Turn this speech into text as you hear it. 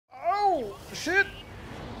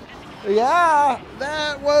Yeah,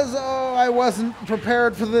 that was, oh, I wasn't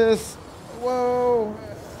prepared for this. Whoa,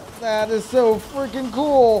 that is so freaking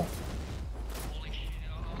cool.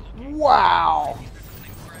 Wow.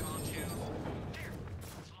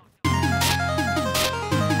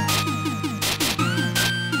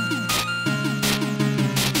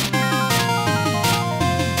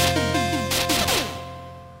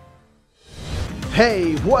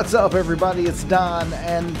 Hey, what's up everybody? It's Don,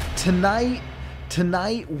 and tonight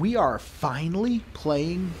we are finally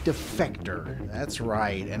playing Defector. That's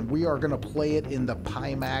right, and we are going to play it in the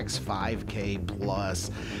Pimax 5K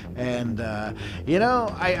Plus. And you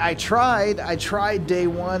know, I tried day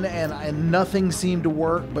one and nothing seemed to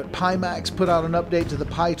work, but Pimax put out an update to the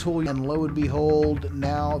Pitool, and lo and behold,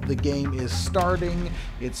 now the game is starting,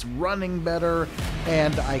 it's running better,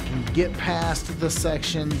 and I can get past the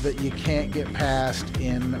section that you can't get past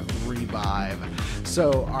in Revive.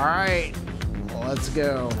 So, alright. Let's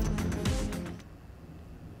go.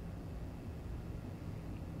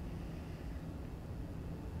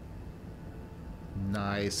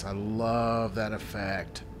 Nice. I love that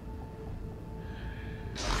effect.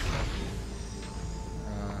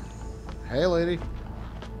 Hey, lady.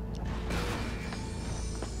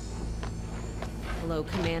 Hello,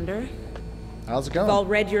 Commander. How's it going? I've all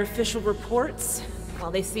read your official reports.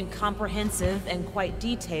 While they seem comprehensive and quite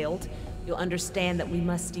detailed, you'll understand that we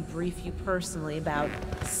must debrief you personally about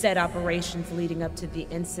said operations leading up to the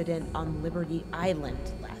incident on Liberty Island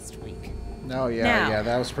last week. Oh, yeah, now, yeah,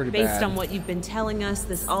 that was pretty bad. Based on what you've been telling us,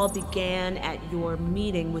 this all began at your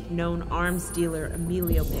meeting with known arms dealer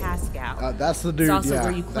Emilio Pascal. That's the dude, it's also yeah,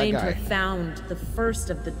 where you claim to that guy. have found the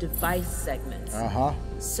first of the device segments. Uh-huh.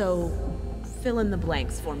 So, fill in the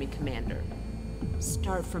blanks for me, Commander.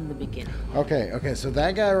 Start from the beginning. Okay, so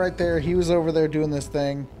that guy right there, he was over there doing this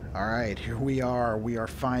thing. All right, here we are. We are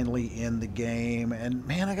finally in the game, and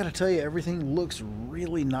man, I gotta tell you, everything looks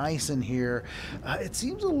really nice in here. It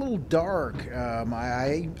seems a little dark.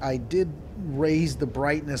 I did raise the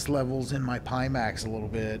brightness levels in my Pimax a little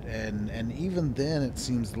bit, and even then it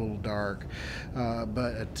seems a little dark.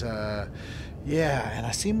 Yeah, and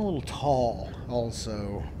I seem a little tall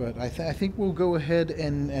also, but I think we'll go ahead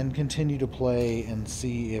and continue to play and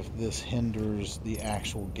see if this hinders the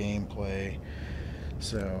actual gameplay.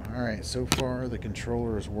 So, alright, so far the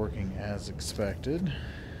controller is working as expected.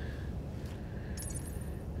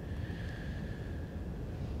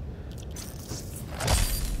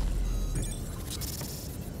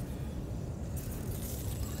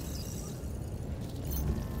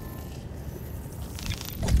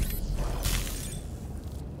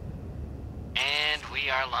 And we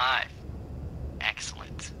are live.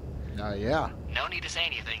 Excellent. Yeah. No need to say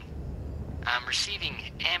anything. I'm receiving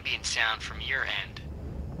ambient sound from your end.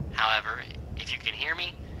 However, if you can hear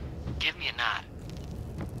me, give me a nod.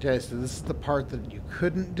 Okay, so this is the part that you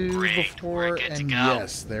couldn't do Great, before, we're good to and go.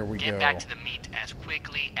 yes, there we Get go. back to the meat as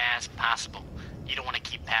quickly as possible. You don't want to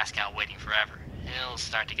keep Pascal waiting forever. He'll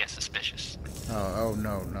start to get suspicious. Oh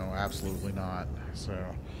no, absolutely not. So,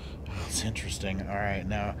 it's interesting. All right,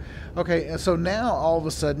 now, okay, so now all of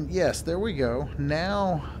a sudden, yes, there we go.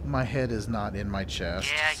 Now my head is not in my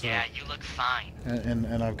chest. Yeah, you look fine.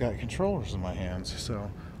 And I've got controllers in my hands,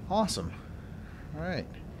 so awesome. All right.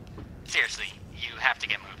 Seriously, you have to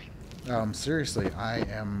get moving. Seriously, I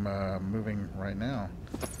am moving right now.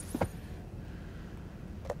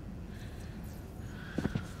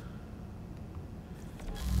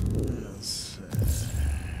 Let's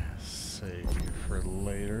save you for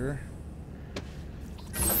later.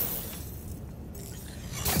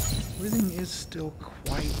 Everything is still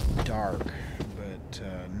quite dark, but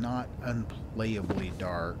not unplayably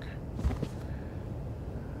dark.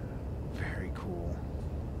 Very cool.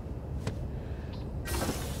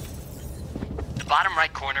 The bottom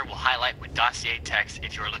right corner will highlight with dossier text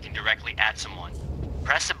if you are looking directly at someone.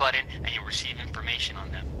 Press the button and you'll receive information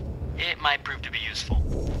on them. It might prove to be useful.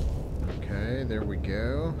 Okay, there we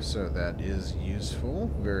go. So that is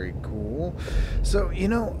useful. Very cool. So, you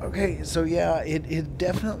know, okay, so yeah, it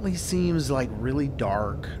definitely seems like really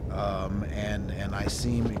dark, and I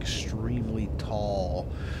seem extremely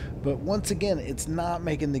tall. But once again, it's not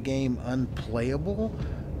making the game unplayable.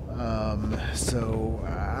 So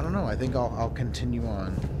I don't know. I think I'll continue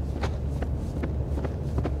on.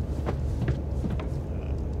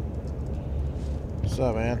 What's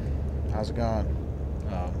up, man? How's it going?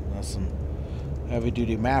 That's some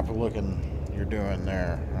heavy-duty map looking you're doing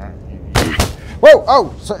there. Whoa!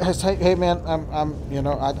 Oh, so, hey, man. You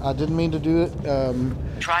know, I didn't mean to do it.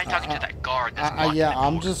 Try talking to that guard that's blocking Yeah, the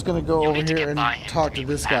I'm door. just gonna go You'll over need to here get and by him talk to meet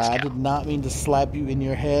this with guy. I Pascal. did not mean to slap you in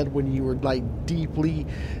your head when you were like deeply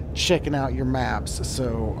checking out your maps.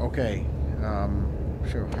 So, okay.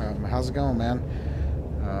 Sure. How's it going, man?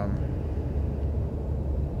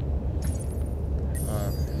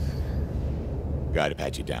 Got to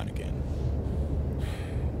pat you down again.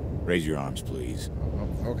 Raise your arms, please.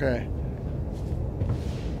 Okay.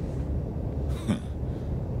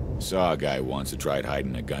 Saw a guy once who tried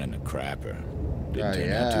hiding a gun in a crapper. Didn't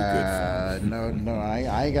turn out Yeah. too good for him. No,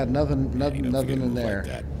 I ain't got nothing in there.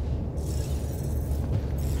 Like that.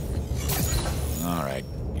 All right,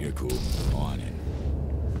 you're cool. Go on in.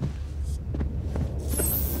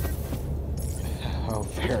 Oh,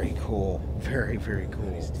 very cool. Very, very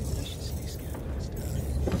cool.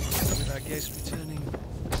 With our guest returning.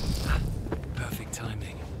 Perfect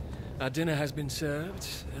timing. Our dinner has been served,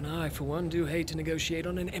 and I, for one, do hate to negotiate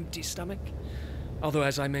on an empty stomach. Although,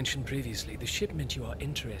 as I mentioned previously, the shipment you are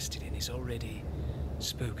interested in is already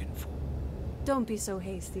spoken for. Don't be so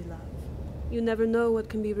hasty, love. You never know what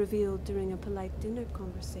can be revealed during a polite dinner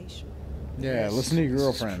conversation. Yeah, listen to your This is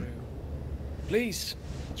girlfriend. true. Please,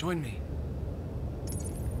 join me.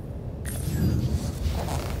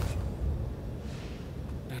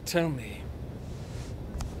 Now tell me,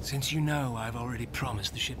 since you know I've already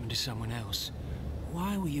promised the shipment to someone else,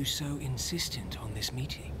 why were you so insistent on this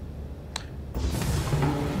meeting?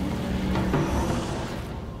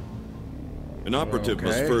 An operative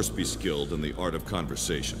must Okay. first be skilled in the art of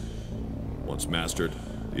conversation. Once mastered,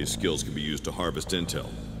 these skills can be used to harvest intel,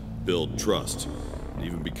 build trust, and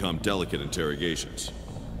even become delicate interrogations.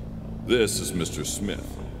 This is Mr. Smith.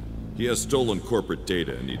 He has stolen corporate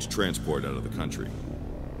data and needs transport out of the country.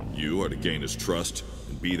 You are to gain his trust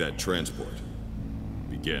and be that transport.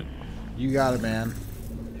 Begin. You got it, man.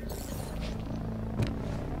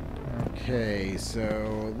 Okay, so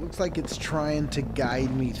it looks like it's trying to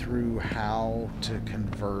guide me through how to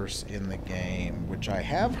converse in the game, which I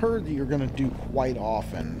have heard that you're going to do quite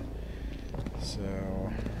often. So,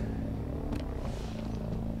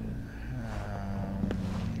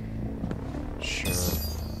 sure.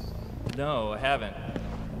 No, I haven't.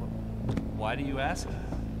 Why do you ask?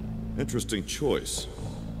 Interesting choice.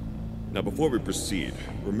 Now, before we proceed,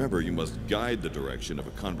 remember you must guide the direction of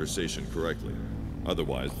a conversation correctly.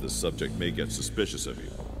 Otherwise, the subject may get suspicious of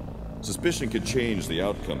you. Suspicion could change the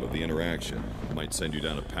outcome of the interaction. It might send you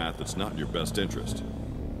down a path that's not in your best interest.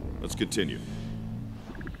 Let's continue.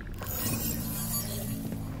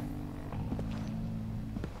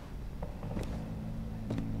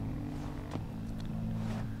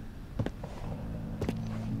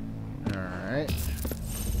 Alright.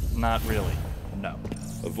 Not really. No.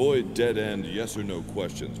 Avoid dead-end yes or no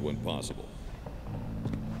questions when possible.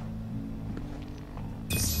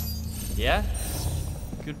 Yeah?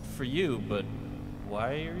 Good for you, but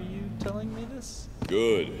why are you telling me this?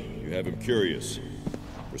 Good. You have him curious.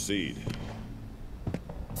 Proceed.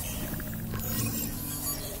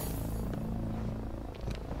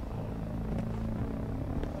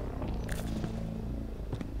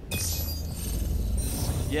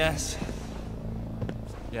 Yes.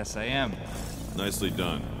 Yes, I am. Nicely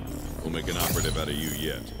done. We'll make an operative out of you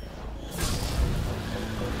yet.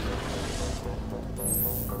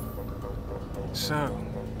 So,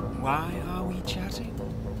 why are we chatting?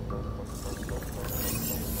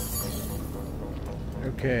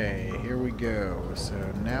 Okay, here we go. So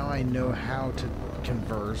now I know how to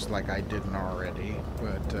converse like I didn't already,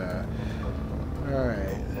 but,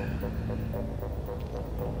 alright.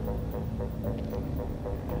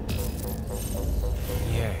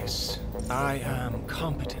 Yes, I am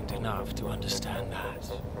competent enough to understand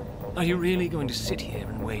that. Are you really going to sit here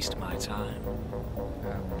and waste my time?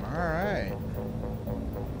 Alright.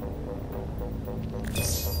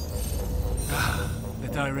 The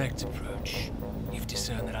direct approach. You've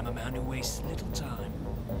discerned that I'm a man who wastes little time.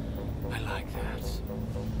 I like that.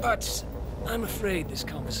 But I'm afraid this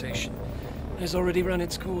conversation has already run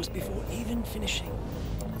its course before even finishing.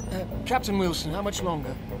 Captain Wilson, how much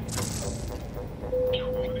longer?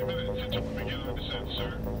 20 minutes until we begin our descent,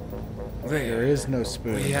 sir. There is no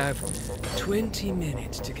spoon. We have 20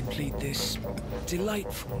 minutes to complete this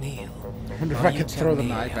delightful meal. I wonder if While I you could tell throw the me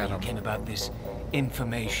knife how at you him. came about this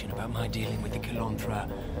information about my dealing with the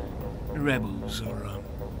Kilonthra rebels or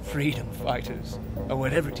freedom fighters or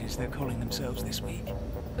whatever it is they're calling themselves this week.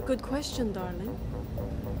 A good question, darling.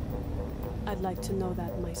 I'd like to know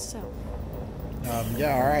that myself.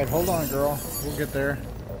 Yeah, alright, hold on, girl. We'll get there.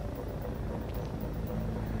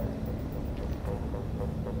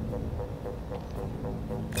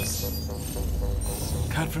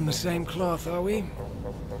 cut from the same cloth, are we?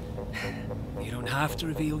 You don't have to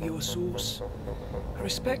reveal your source. I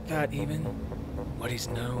respect that, even. What is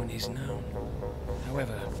known is known.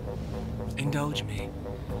 However, indulge me.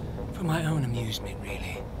 For my own amusement,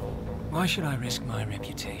 really. Why should I risk my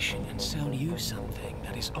reputation and sell you something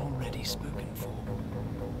that is already spoken for?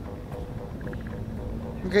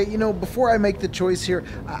 Okay, you know, before I make the choice here,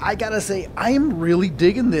 I gotta say, I am really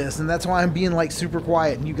digging this, and that's why I'm being, like, super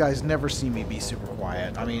quiet, and you guys never see me be super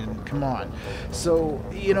quiet. I mean, come on. So,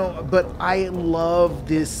 you know, but I love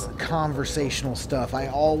this conversational stuff. I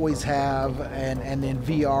always have, and in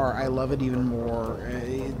VR, I love it even more.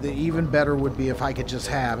 The even better would be if I could just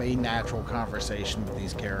have a natural conversation with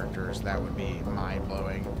these characters. That would be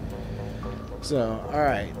mind-blowing. So,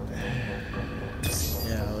 alright.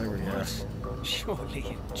 Yeah, there we go. Surely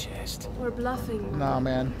you jest. We're bluffing. Nah,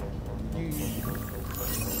 man.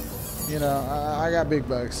 You know, I got big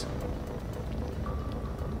bucks.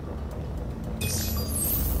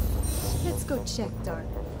 Let's go check, Dark.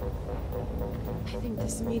 I think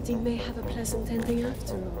this meeting may have a pleasant ending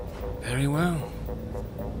after all. Very well.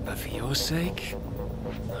 But for your sake,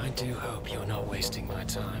 I do hope you're not wasting my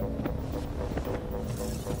time.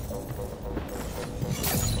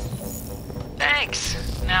 Thanks.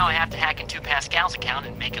 Now I have to hack into Pascal's account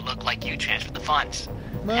and make it look like you transferred the funds.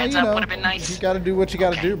 Well, Heads you up know, would have been nice. you gotta do what you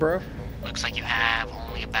gotta do, bro. Looks like you have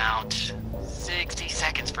only about 60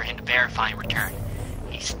 seconds for him to verify and return.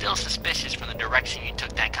 He's still suspicious from the direction you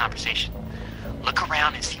took that conversation. Look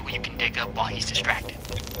around and see what you can dig up while he's distracted.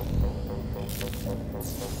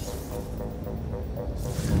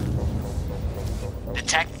 The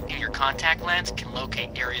tech in your contact lens can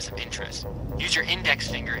locate areas of interest. Use your index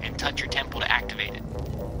finger and touch your temple to activate it.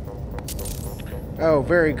 Oh,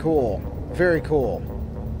 very cool. Very cool.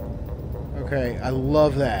 Okay, I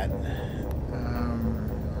love that.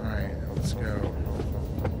 Alright, let's go.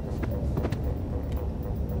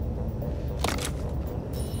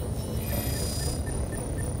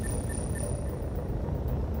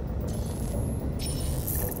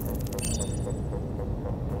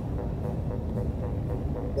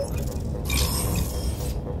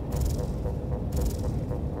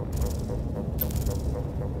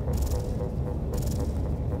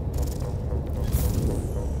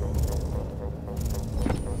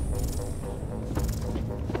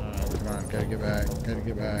 Gotta get back. There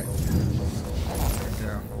we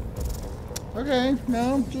go. Okay,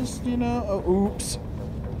 no, just, you know, oh, oops.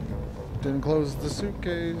 Didn't close the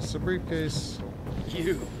suitcase, the briefcase.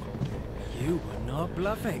 You were not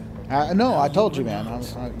bluffing. No, I told you, man.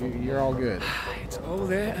 You're all good. It's all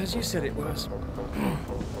there as you said it was.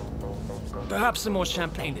 Perhaps some more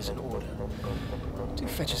champagne is in order. Do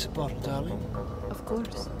fetch us a bottle, darling. Of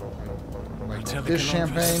course. Like Tell this the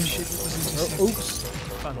champagne. ship wasn't Oh, oops.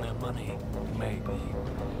 Fund their money, maybe.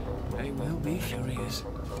 They will be furious.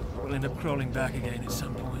 We'll end up crawling back again at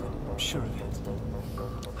some point. I'm sure of it.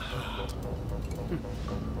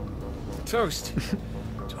 Toast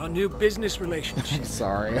to our new business relationship.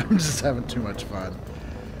 Sorry, I'm just having too much fun.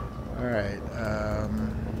 Alright,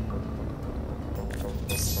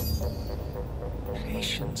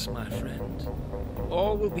 Patience, my friend.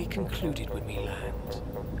 All will be concluded when we land.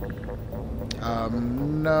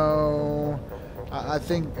 no. I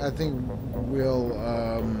think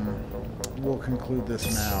we'll conclude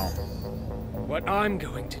this now. What I'm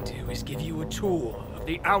going to do is give you a tour of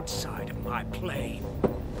the outside of my plane.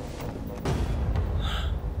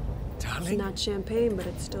 It's Darling? not champagne, but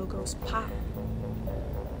it still goes pop.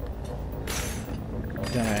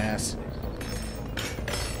 Dumbass.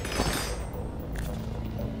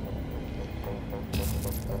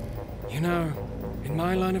 You know, in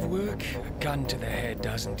my line of work, a gun to the head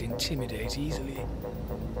doesn't intimidate easily.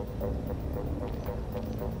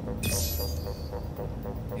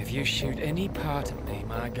 If you shoot any part of me,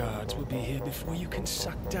 my guards will be here before you can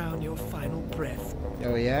suck down your final breath.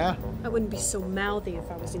 Oh, yeah? I wouldn't be so mouthy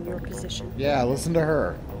if I was in your position. Yeah, listen to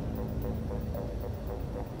her.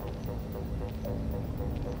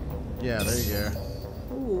 Yeah, there you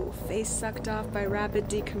go. Ooh, face sucked off by rapid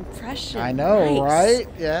decompression. I know, Nice. right?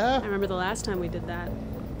 Yeah? I remember the last time we did that.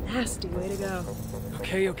 Nasty way to go.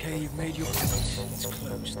 Okay, you've made your point. It's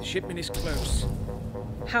close. The shipment is close.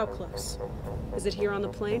 How close? Is it here on the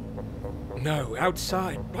plane? No,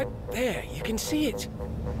 outside. Right there. You can see it.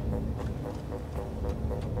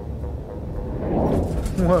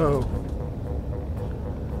 Whoa.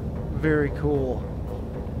 Very cool.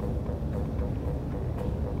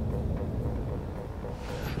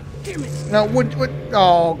 Damn it! Now, what,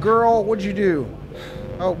 oh, girl, what'd you do?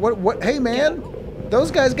 Oh, what, hey, man,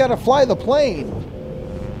 those guys gotta fly the plane.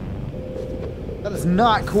 That is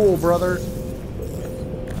not cool, brother.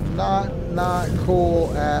 Not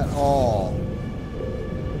cool at all.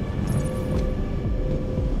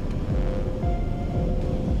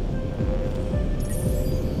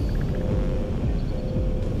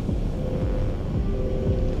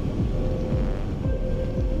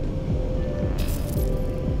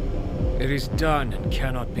 It is done and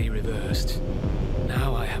cannot be reversed.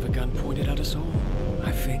 Now I have a gun pointed at us all,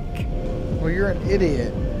 I think. Well, you're an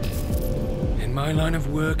idiot. In my line of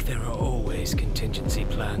work, there are always contingency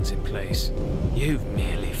plans in place. You've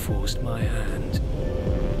merely forced my hand.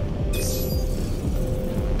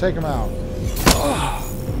 Take him out.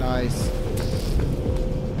 Oh. Nice.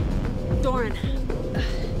 Doran.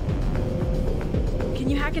 Can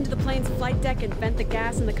you hack into the plane's flight deck and vent the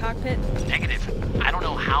gas in the cockpit? Negative. I don't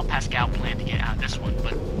know how Pascal planned to get out of this one,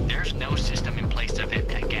 but there's no system in place to vent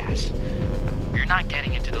that gas. You're not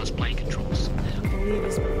getting into those plane controls. I don't believe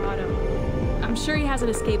his bravado. I'm sure he has an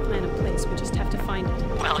escape plan in place. We just have to find it.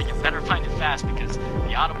 Well, you better find it fast because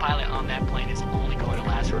the autopilot on that plane is only going to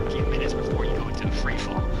last for a few minutes before you go into the free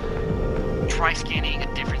fall. Try scanning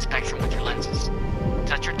a different spectrum with your lenses.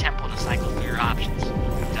 Touch your temple to cycle through your options.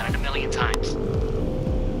 Done it a million times.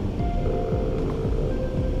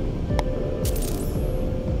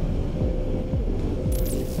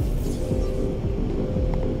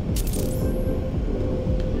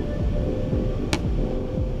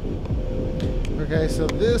 Okay, so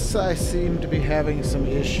this I seem to be having some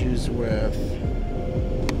issues with.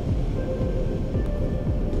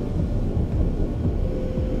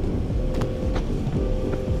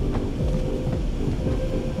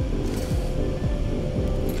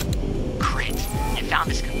 Great. You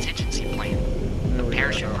found this contingency plan. A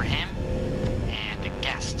parachute for him and a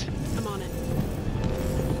guest. I'm on it.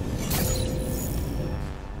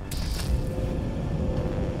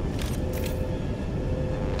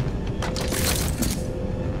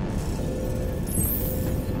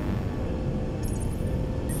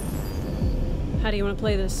 How do you want to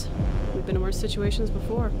play this? We've been in worse situations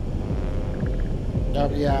before. Oh,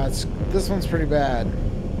 yeah, this one's pretty bad.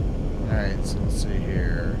 Alright, so let's see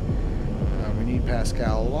here. We need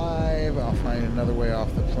Pascal alive. I'll find another way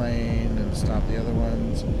off the plane and stop the other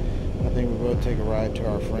ones. I think we both take a ride to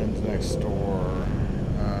our friends next door.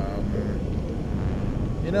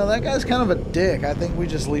 You know, that guy's kind of a dick. I think we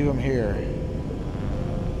just leave him here.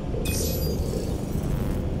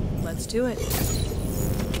 Let's do it.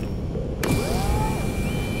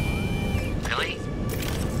 Really?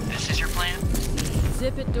 This is your plan?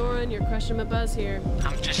 Zip it, Doran. You're crushing my buzz here.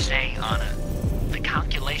 I'm just saying, Anna. The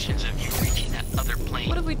calculations of you reaching that other plane...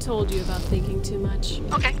 What have we told you about thinking too much?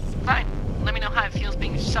 Okay, fine. Let me know how it feels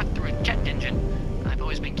being sucked through a jet engine. I've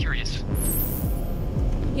always been curious.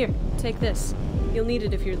 Here, take this. You'll need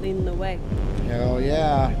it if you're leading the way. Hell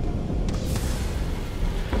yeah.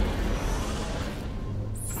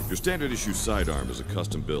 Your standard issue sidearm is a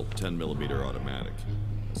custom-built 10mm automatic.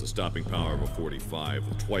 It's a stopping power of a 45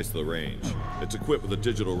 with twice the range. It's equipped with a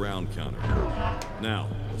digital round counter. Now,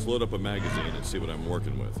 let's load up a magazine and see what I'm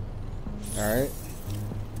working with. Alright.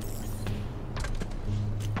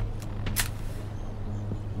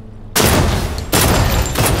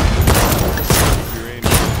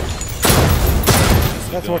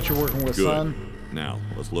 That's what you're working with, Good. son. Now,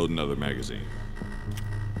 let's load another magazine.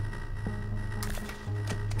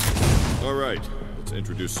 All right, let's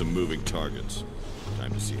introduce some moving targets.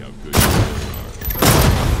 Time to see how good you are.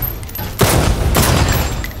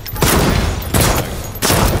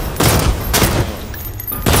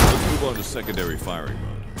 Let's move on to secondary firing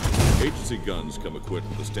mode. Agency guns come equipped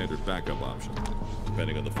with a standard backup option.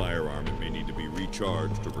 Depending on the firearm, it may need to be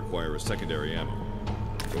recharged or require a secondary ammo.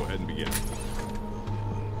 Go ahead and begin.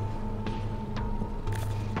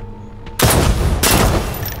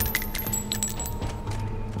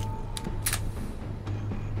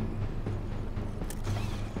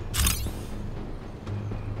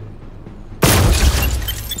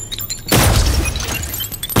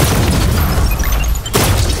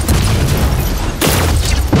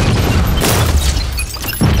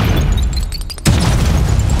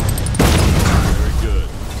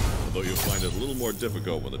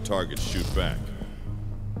 Difficult when the targets shoot back.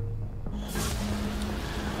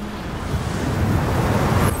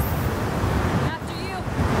 After you.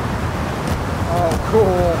 Oh,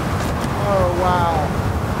 cool. Oh, wow.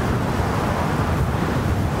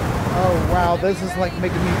 Oh, wow. This is like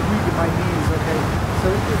making me weak in my knees, okay? So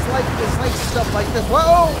it's like stuff like this.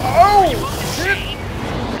 Whoa! Oh! Shit!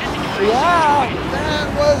 Yeah! That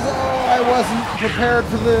was... Oh, I wasn't prepared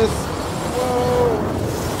for this. Whoa!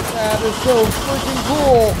 That is so freaking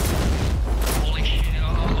cool! Holy shit,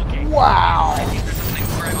 okay. Wow! I think there's something to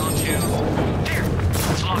grab onto. There!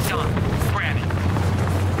 It's locked on. Grab it.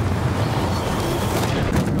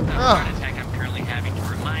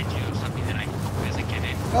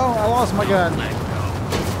 lost my gun.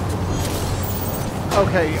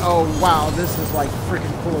 Okay, oh wow, this is like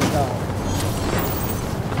freaking cool as hell.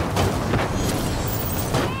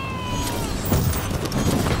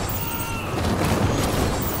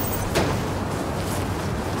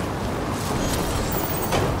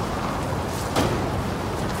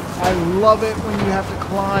 I love it when you have to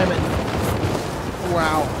climb it.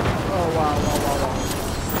 Wow. Oh wow, wow, wow, wow.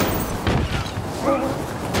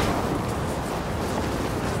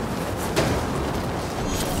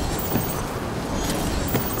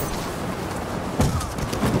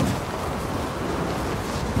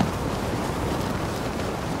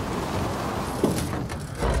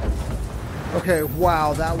 Okay,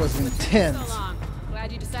 wow, that was intense. So long.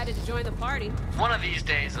 Glad you decided to join the party. One of these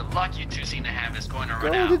days, the luck you two seem to have is going to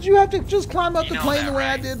run Girl, out. did you have to just climb up You the know plane that, the way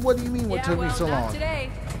I right? did? What do you mean what Yeah, took well, me so not long?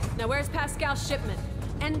 today. Now where's Pascal's shipment?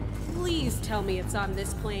 And please tell me it's on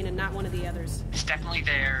this plane and not one of the others. It's definitely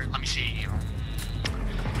there. Let me see.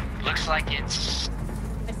 Looks like it's...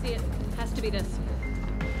 I see it. Has to be this.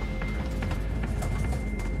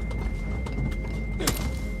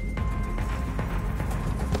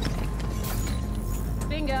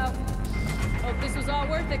 Bingo. Hope this was all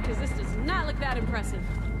worth it, because this does not look that impressive.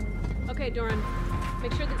 Okay, Doran.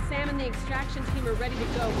 Make sure that Sam and the extraction team are ready to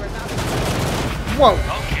go. We're about to... Whoa!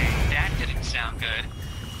 Okay, that didn't sound good.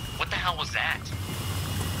 What the hell was that?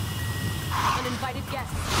 Uninvited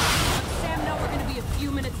guests. Let Sam know we're going to be a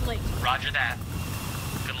few minutes late. Roger that.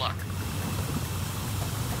 Good luck.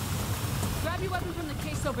 Grab your weapon from the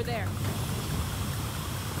case over there.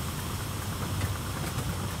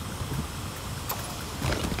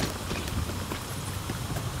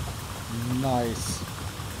 Nice.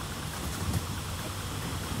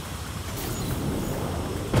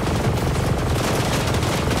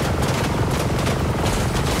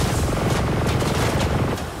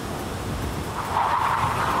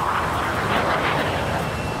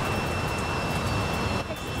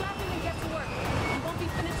 Extract them and get to work. We won't be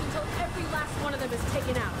finished until every last one of them is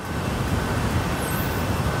taken out.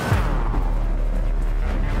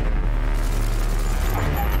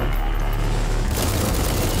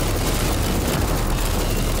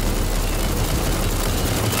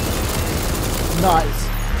 Nice.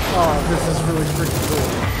 Oh, this is really freaking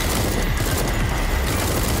cool.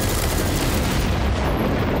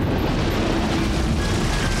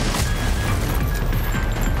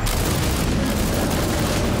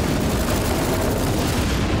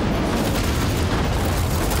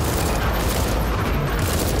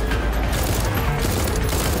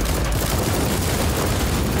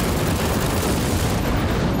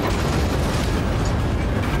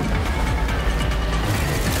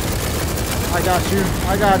 I got you.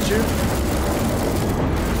 I got you.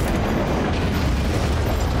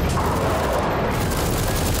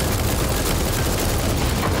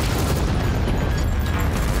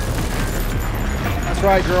 That's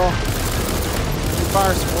right, girl. Need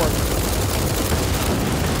fire support.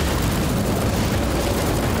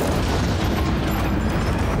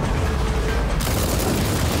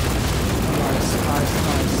 Nice, nice,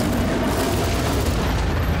 nice.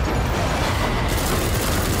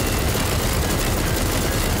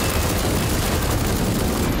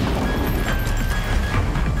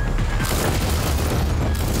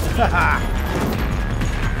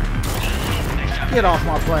 Get off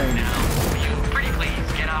my plane. Will you pretty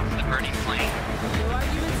please get off the burning plane? No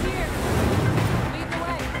arguments here. Lead the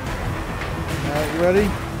way. Alright, you ready?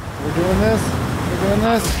 We're doing this? We're doing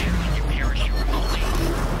this? When you parachute remotely,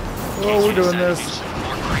 Oh, we're doing decide to this. do some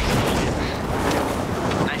more crazy shit.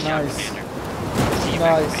 Nice job, Nice. Commander. See you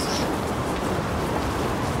back Nice. next